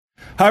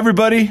Hi,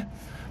 everybody.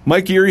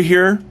 Mike Erie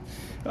here.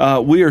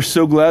 We are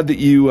so glad that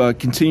you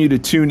continue to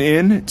tune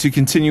in to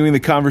continuing the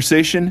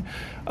conversation.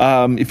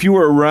 If you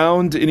were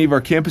around any of our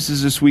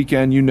campuses this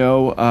weekend, you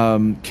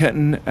know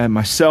Kenton and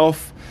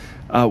myself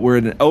were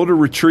at an elder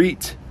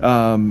retreat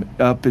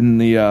up in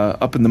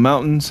the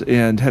mountains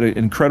and had an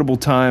incredible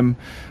time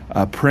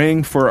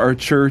praying for our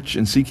church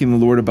and seeking the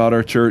Lord about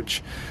our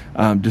church,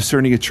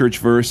 discerning a church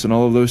verse and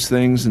all of those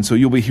things. And so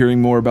you'll be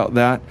hearing more about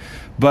that.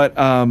 But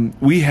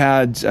we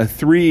had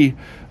three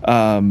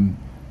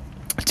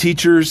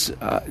teachers.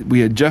 We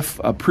had Jeff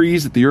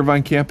Prees at the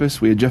Irvine campus.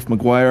 We had Jeff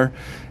McGuire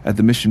at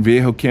the Mission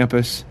Viejo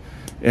campus.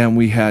 And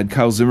we had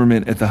Kyle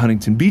Zimmerman at the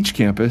Huntington Beach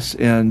campus.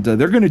 And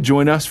they're going to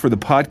join us for the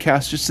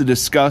podcast just to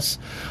discuss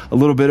a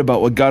little bit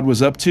about what God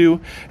was up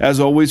to. As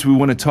always, we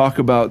want to talk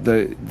about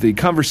the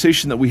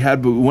conversation that we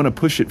had, but we want to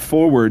push it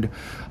forward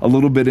a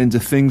little bit into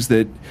things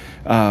that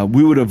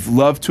we would have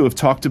loved to have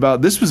talked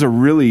about. This was a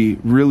really,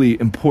 really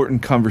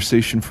important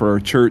conversation for our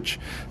church.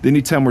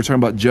 Anytime we're talking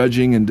about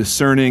judging and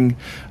discerning,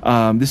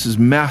 this is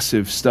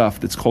massive stuff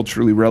that's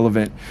culturally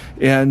relevant.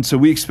 And so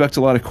we expect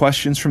a lot of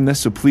questions from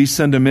this, so please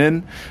send them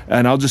in,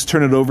 and I'll just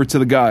turn it over to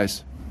the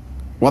guys.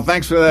 Well,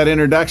 thanks for that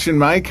introduction,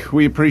 Mike.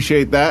 We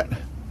appreciate that.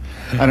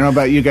 I don't know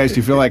about you guys. Do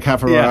you feel like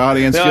half of our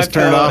audience just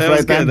turned off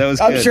right then?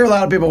 I'm sure a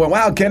lot of people went,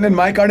 wow, Ken and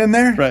Mike aren't in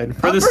there? Right.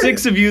 For the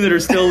 6 of you that are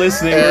still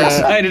listening, we're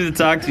excited to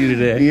talk to you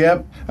today.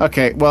 Yep.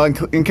 Okay. Well,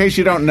 in case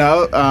you don't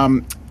know,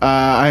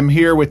 I'm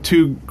here with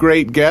 2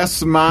 great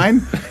guests of mine.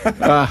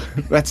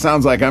 That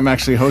sounds like I'm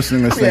actually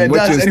hosting this thing. It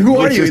does. And who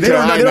are you? They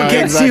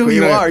can't see who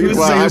you are.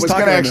 I was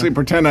going to actually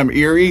pretend I'm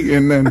Erie,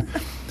 and then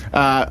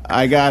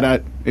I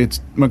got it's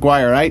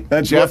McGuire, right?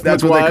 Jeff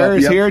McGuire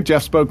is here.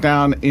 Jeff spoke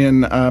down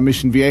in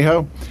Mission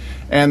Viejo.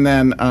 And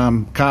then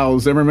Kyle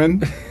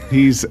Zimmerman,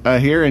 he's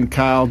here, and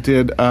Kyle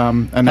did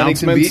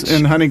announcements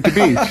in Huntington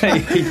Beach.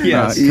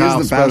 Yes,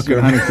 Kyle spoke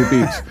at Huntington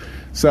Beach.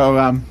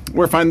 So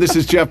we're fine. This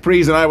is Jeff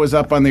Prees, and I was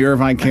up on the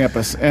Irvine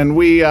campus. And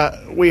we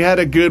had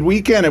a good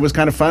weekend. It was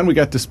kind of fun. We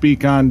got to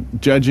speak on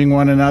judging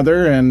one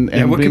another and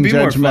being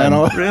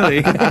judgmental.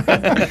 Really?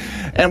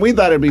 And we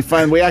thought it'd be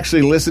fun. We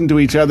actually listened to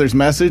each other's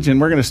message, and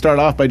we're going to start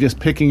off by just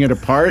picking it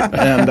apart,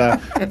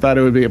 and thought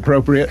it would be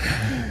appropriate.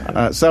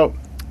 So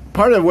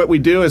part of what we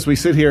do as we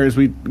sit here is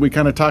we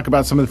kind of talk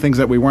about some of the things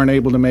that we weren't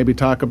able to maybe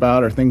talk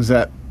about, or things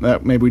that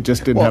maybe we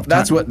just didn't have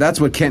time. That's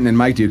what Kenton and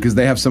Mike do, because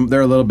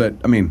they're a little bit,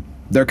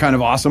 they're kind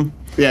of awesome.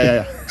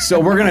 Yeah. So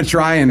we're going to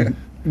try and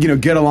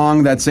get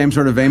along that same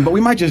sort of vein, but we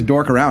might just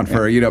dork around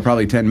for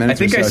probably 10 minutes.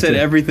 I think I said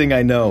everything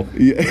I know.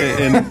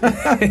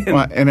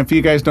 And if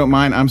you guys don't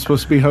mind, I'm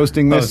supposed to be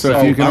hosting this, so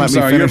if you can let me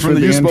finish with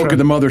the you intro. spoke at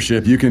the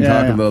mothership. You can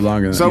talk a little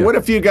longer. So what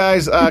if you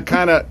guys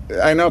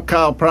I know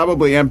Kyle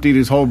probably emptied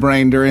his whole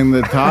brain during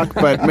the talk,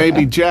 but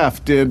maybe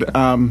Jeff did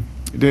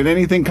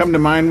anything come to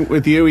mind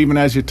with you even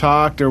as you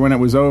talked, or when it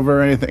was over,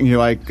 or anything you're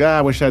like,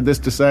 I wish I had this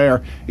to say,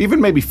 or even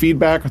maybe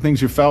feedback or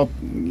things you felt?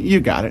 You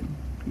got it.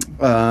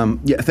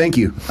 Thank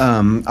you.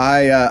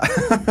 I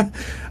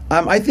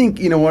think,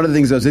 one of the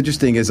things that was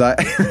interesting is I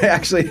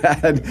actually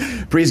had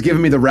Prees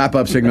giving me the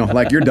wrap-up signal,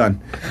 like, you're done.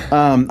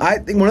 I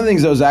think one of the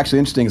things that was actually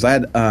interesting is I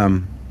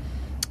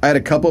had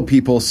a couple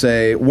people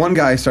say, one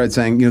guy started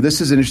saying,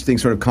 this is an interesting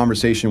sort of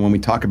conversation when we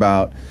talk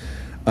about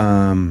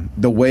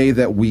the way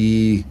that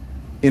we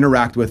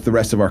interact with the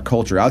rest of our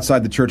culture,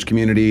 outside the church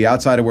community,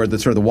 outside of where the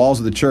sort of the walls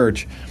of the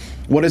church.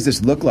 What does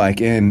this look like?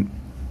 And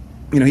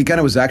he kind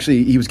of was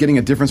he was getting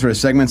at different sort of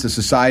segments of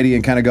society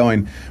and kind of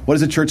going, what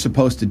is the church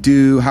supposed to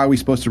do? How are we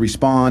supposed to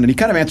respond? And he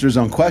kind of answered his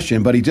own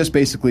question, but he just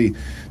basically,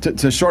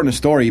 to shorten the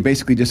story, he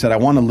basically just said,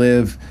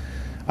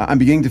 I'm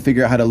beginning to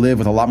figure out how to live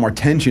with a lot more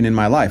tension in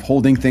my life,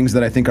 holding things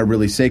that I think are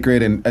really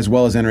sacred, and as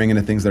well as entering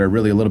into things that are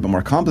really a little bit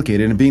more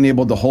complicated, and being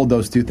able to hold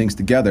those two things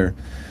together,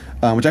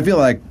 which I feel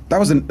like that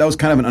was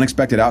kind of an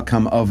unexpected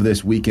outcome of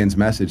this weekend's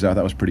message. I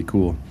thought was pretty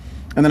cool.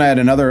 And then I had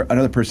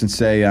another person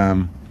say,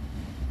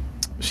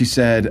 she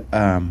said,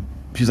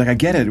 she's like, I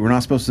get it. We're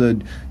not supposed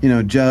to,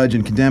 judge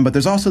and condemn, but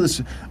there's also this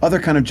other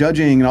kind of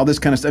judging and all this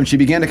kind of stuff. And she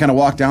began to kind of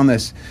walk down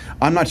this.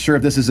 I'm not sure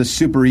if this is a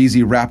super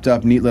easy, wrapped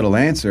up, neat little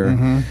answer.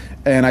 Mm-hmm.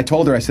 And I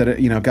told her, I said,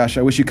 gosh,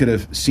 I wish you could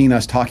have seen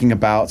us talking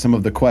about some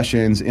of the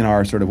questions in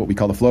our sort of what we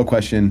call the flow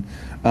question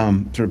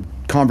sort of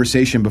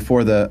conversation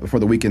before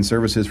the weekend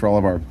services for all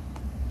of our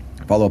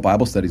follow-up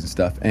Bible studies and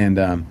stuff. And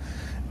a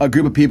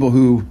group of people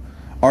who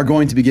are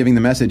going to be giving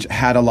the message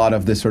had a lot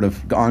of this sort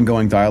of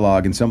ongoing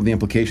dialogue, and some of the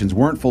implications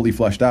weren't fully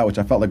fleshed out, which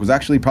I felt like was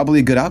actually probably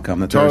a good outcome.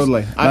 That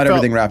totally.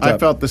 Everything wrapped up. I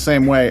felt the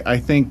same way. I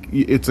think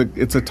it's a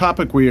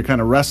topic where you're kind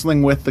of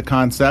wrestling with the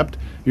concept.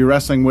 You're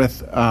wrestling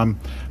with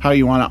how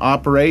you want to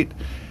operate,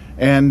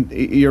 and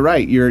you're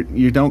right.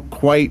 You don't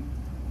quite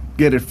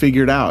get it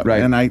figured out.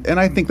 Right. And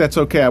I think that's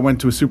okay. I went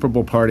to a Super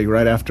Bowl party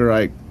right after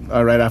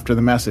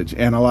the message,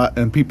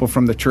 and people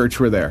from the church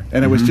were there,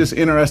 and it was just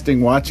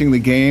interesting watching the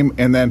game,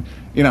 and then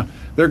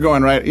they're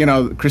going right,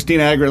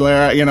 Christina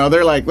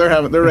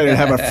Aguilera, they're ready to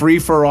have a free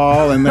for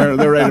all, and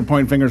they're ready to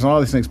point fingers and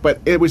all these things.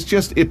 But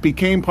it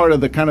became part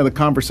of the kind of the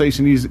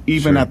conversation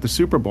even at the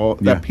Super Bowl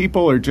that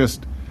people are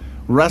just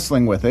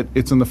wrestling with it.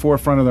 It's in the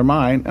forefront of their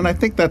mind, and I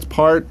think that's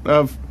part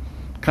of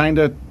kind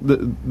of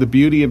the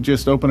beauty of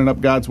just opening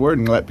up God's Word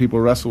and let people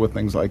wrestle with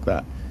things like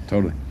that.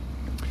 Totally.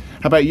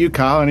 How about you,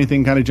 Kyle?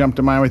 Anything kind of jump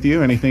to mind with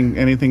you?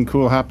 Anything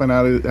cool happen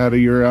out of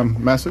your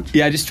message?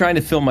 Yeah, just trying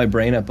to fill my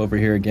brain up over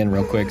here again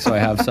real quick so I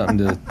have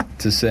something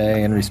to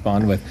say and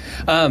respond with.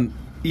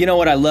 You know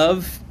what I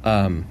love?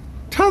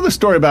 Tell the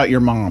story about your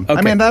mom. Okay.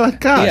 I mean, that was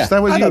I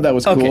you. thought that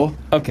was cool.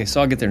 Okay,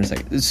 so I'll get there in a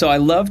second. So I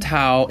loved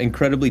how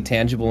incredibly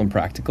tangible and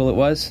practical it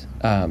was.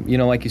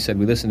 Like you said,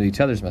 we listened to each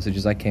other's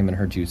messages. I came and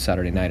heard you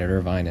Saturday night at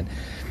Irvine.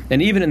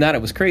 And even in that,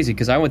 it was crazy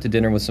because I went to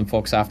dinner with some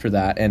folks after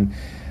that. And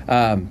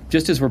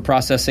just as we're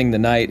processing the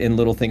night and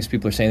little things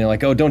people are saying, they're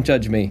like, oh, don't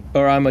judge me,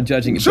 or I'm a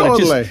judging. Totally.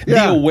 But just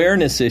Yeah. the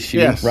awareness issue,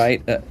 Yes.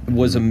 right,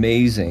 was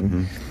amazing.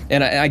 Mm-hmm.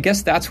 And I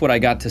guess that's what I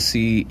got to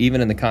see, even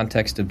in the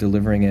context of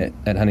delivering it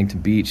at Huntington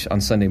Beach on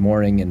Sunday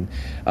morning. And,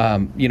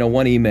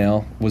 one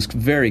email was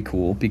very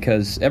cool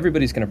because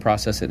everybody's going to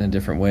process it in a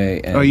different way.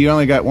 And, Oh, you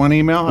only got one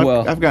email?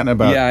 I've gotten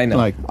about. Yeah, I know.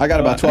 I got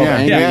about 12 Yeah.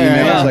 angry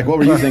Yeah. emails. Like, what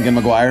were you thinking,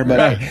 McGuire?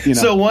 But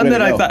So one way that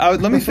to I go.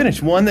 thought, let me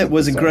finish. One that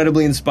was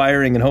incredibly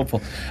inspiring and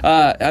hopeful.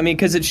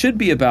 Because it should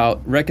be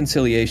about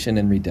reconciliation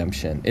and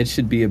redemption. It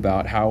should be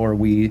about how are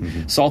we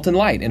salt and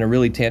light in a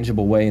really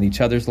tangible way in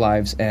each other's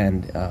lives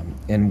and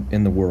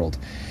in the world.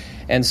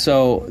 And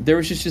so there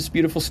was just this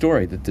beautiful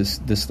story that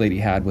this lady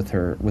had with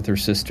her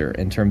sister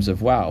in terms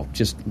of, wow,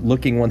 just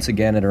looking once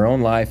again at her own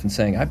life and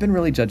saying, I've been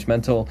really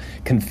judgmental,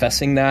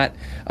 confessing that,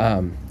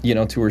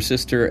 to her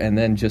sister, and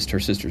then just her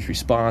sister's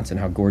response and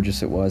how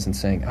gorgeous it was, and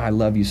saying, I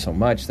love you so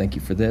much, thank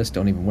you for this,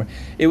 don't even worry.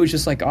 It was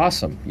just like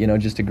awesome,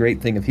 just a great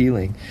thing of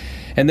healing.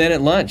 And then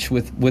at lunch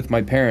with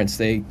my parents,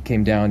 they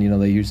came down,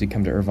 they usually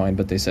come to Irvine,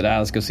 but they said,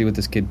 let's go see what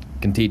this kid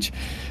can teach.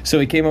 So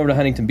he came over to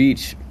Huntington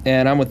Beach,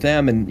 and I'm with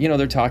them, and,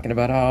 they're talking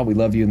about, we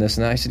love you and this.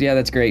 And I said, yeah,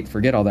 that's great.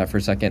 Forget all that for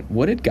a second.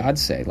 What did God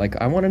say? Like,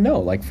 I want to know,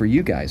 like, for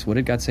you guys, what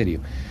did God say to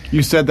you?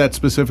 You said that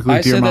specifically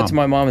I to your said mom. that to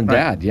my mom and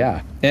dad,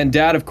 yeah. And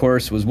dad, of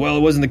course, was, it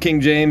wasn't the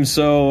King James,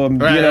 so,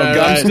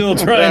 I'm still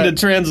trying to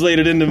translate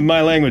it into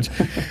my language.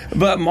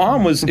 But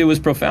mom it was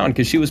profound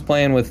because she was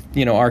playing with,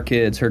 our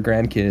kids, her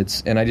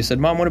grandkids. And I just said,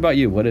 Mom, what about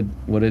you? What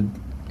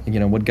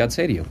did God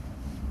say to you?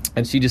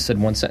 And she just said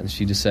one sentence.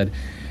 She just said,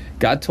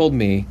 God told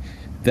me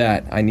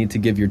that I need to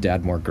give your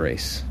dad more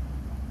grace.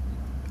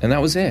 And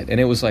that was it. And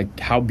it was like,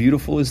 how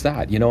beautiful is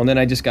that? And then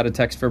I just got a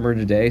text from her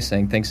today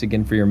saying, thanks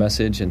again for your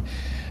message. And,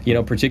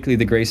 particularly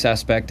the grace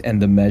aspect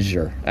and the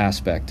measure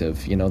aspect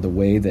of, the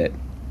way that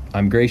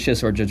I'm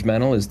gracious or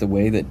judgmental is the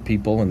way that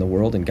people in the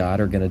world and God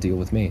are going to deal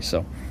with me.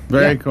 So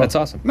Very cool. That's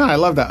awesome. No, I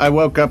love that. I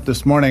woke up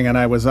this morning and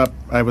I was like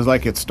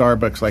at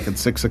Starbucks like at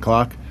 6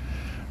 o'clock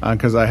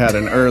because I had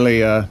an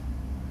early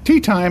tea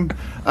time.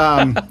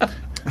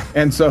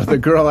 And so the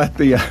girl at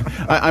the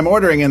I'm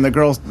ordering, and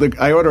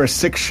I order a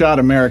 6-shot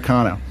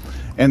Americano,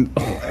 and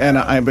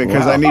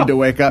because I need to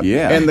wake up.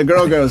 Yeah. And the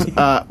girl goes,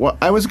 well,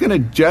 I was going to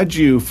judge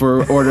you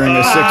for ordering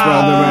a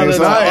 6-month. that's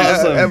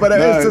awesome. But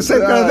it's the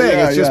same kind of thing.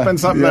 Yeah, It's just yeah, been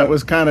something that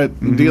was kind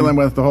of dealing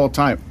with the whole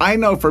time. I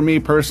know for me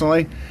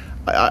personally,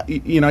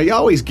 you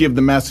always give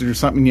the message or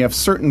something. You have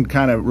certain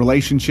kind of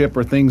relationship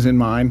or things in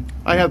mind.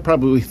 I have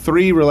probably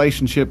 3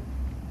 relationship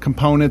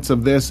components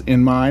of this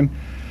in mind,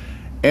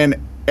 and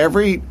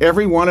every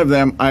one of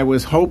them, I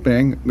was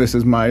hoping, this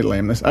is my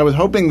lameness, I was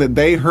hoping that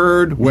they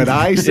heard what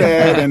I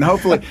said, and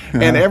hopefully,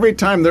 and every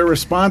time their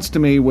response to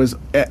me was,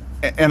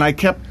 and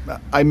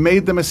I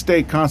made the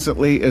mistake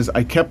constantly, is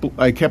I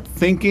kept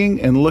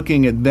thinking and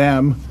looking at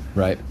them,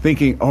 Right.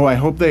 thinking, oh, I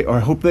hope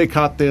they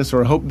caught this,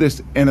 or I hope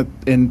this,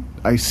 and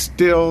I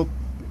still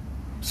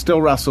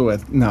wrestle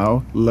with,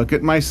 no, look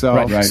at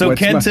myself. Right. So What's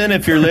Kenton,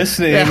 if you're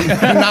listening, no,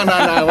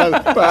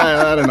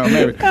 I don't know,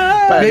 maybe.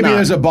 But Maybe no.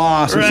 there's a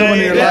boss or someone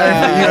in your life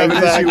that you have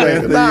an issue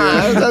with.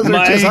 Nah, those are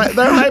Mike.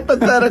 they're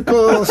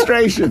hypothetical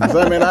illustrations.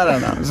 I mean, I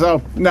don't know.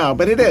 So, no,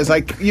 but it is.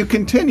 Like, you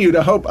continue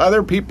to hope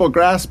other people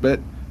grasp it,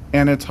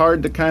 and it's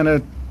hard to kind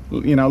of,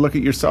 look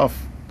at yourself.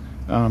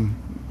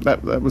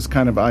 That was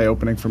kind of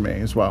eye-opening for me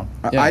as well.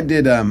 Yeah. I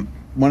did,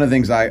 one of the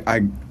things I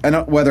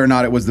don't, whether or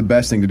not it was the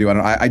best thing to do, I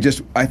don't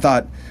know. I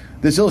thought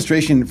this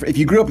illustration, if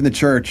you grew up in the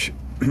church,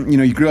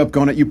 you grew up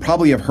you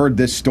probably have heard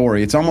this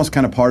story. It's almost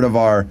kind of part of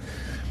our,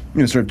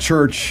 sort of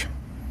church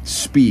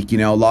speak,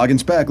 log and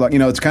spec.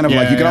 It's kind of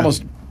like you can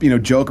almost,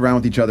 joke around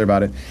with each other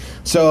about it.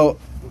 So,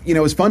 it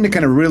was fun to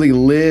kind of really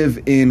live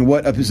in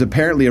what is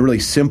apparently a really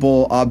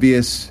simple,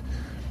 obvious,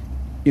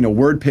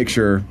 word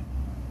picture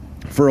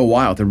for a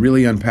while to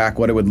really unpack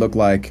what it would look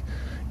like.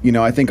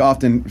 I think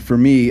often for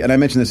me, and I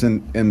mentioned this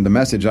in the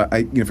message,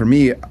 for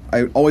me,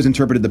 I always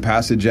interpreted the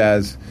passage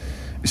as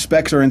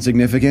specs are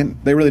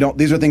insignificant. They really don't.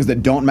 These are things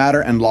that don't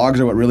matter, and logs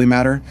are what really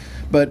matter.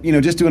 But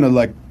just doing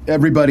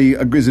everybody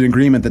is in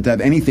agreement that to have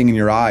anything in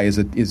your eye is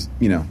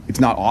it's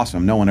not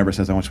awesome. No one ever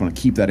says I just want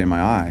to keep that in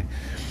my eye,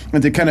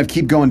 and to kind of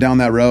keep going down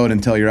that road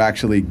until you're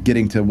actually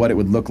getting to what it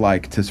would look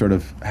like to sort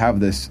of have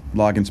this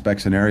log and spec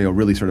scenario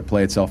really sort of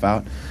play itself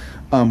out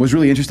was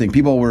really interesting.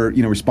 People were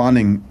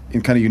responding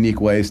in kind of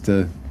unique ways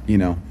to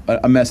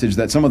a message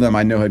that some of them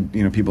I know had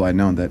people I'd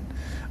known that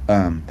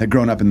had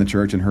grown up in the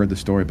church and heard the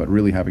story, but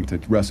really having to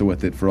wrestle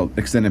with it for an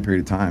extended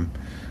period of time.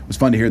 It was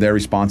fun to hear their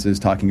responses,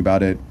 talking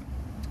about it,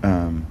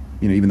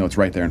 even though it's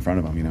right there in front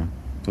of them,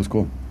 So it's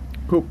cool.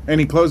 Cool.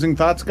 Any closing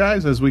thoughts,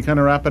 guys, as we kind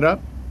of wrap it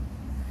up?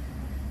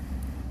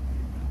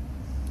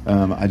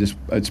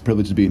 It's a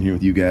privilege to be in here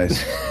with you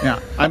guys. Yeah,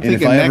 I'm And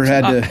thinking if I ever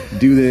next. had to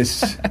do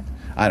this,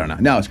 I don't know.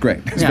 No, it's great.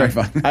 It's very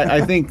fun.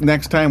 I think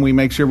next time we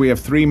make sure we have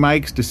 3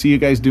 mics to see you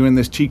guys doing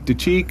this cheek to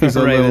cheek is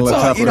a Right, little it's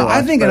all- tougher. to I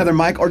watch, think but- another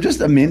mic or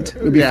just a mint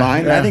would be Yeah,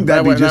 fine. yeah. I think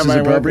That that'd be just might as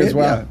work appropriate as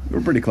well. Yeah,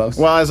 we're pretty close.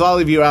 Well, as all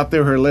of you out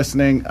there who are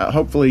listening,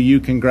 hopefully you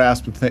can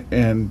grasp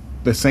and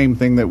the same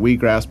thing that we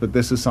grasp. But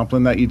this is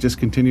something that you just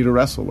continue to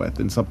wrestle with,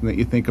 and something that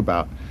you think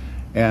about,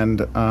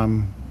 and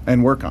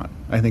work on.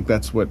 I think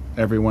that's what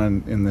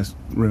everyone in this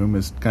room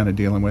is kind of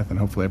dealing with, and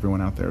hopefully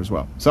everyone out there as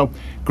well. So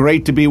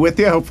great to be with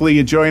you. Hopefully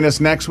you join us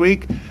next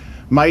week.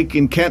 Mike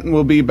and Kenton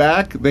will be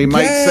back. They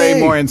might Yay! say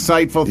more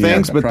insightful Yeah,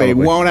 things, but they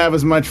probably. won't have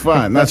as much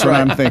fun. That's what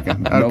I'm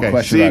thinking. No Okay,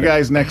 question see you about it.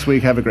 guys next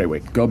week. Have a great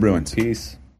week. Go Bruins. Peace.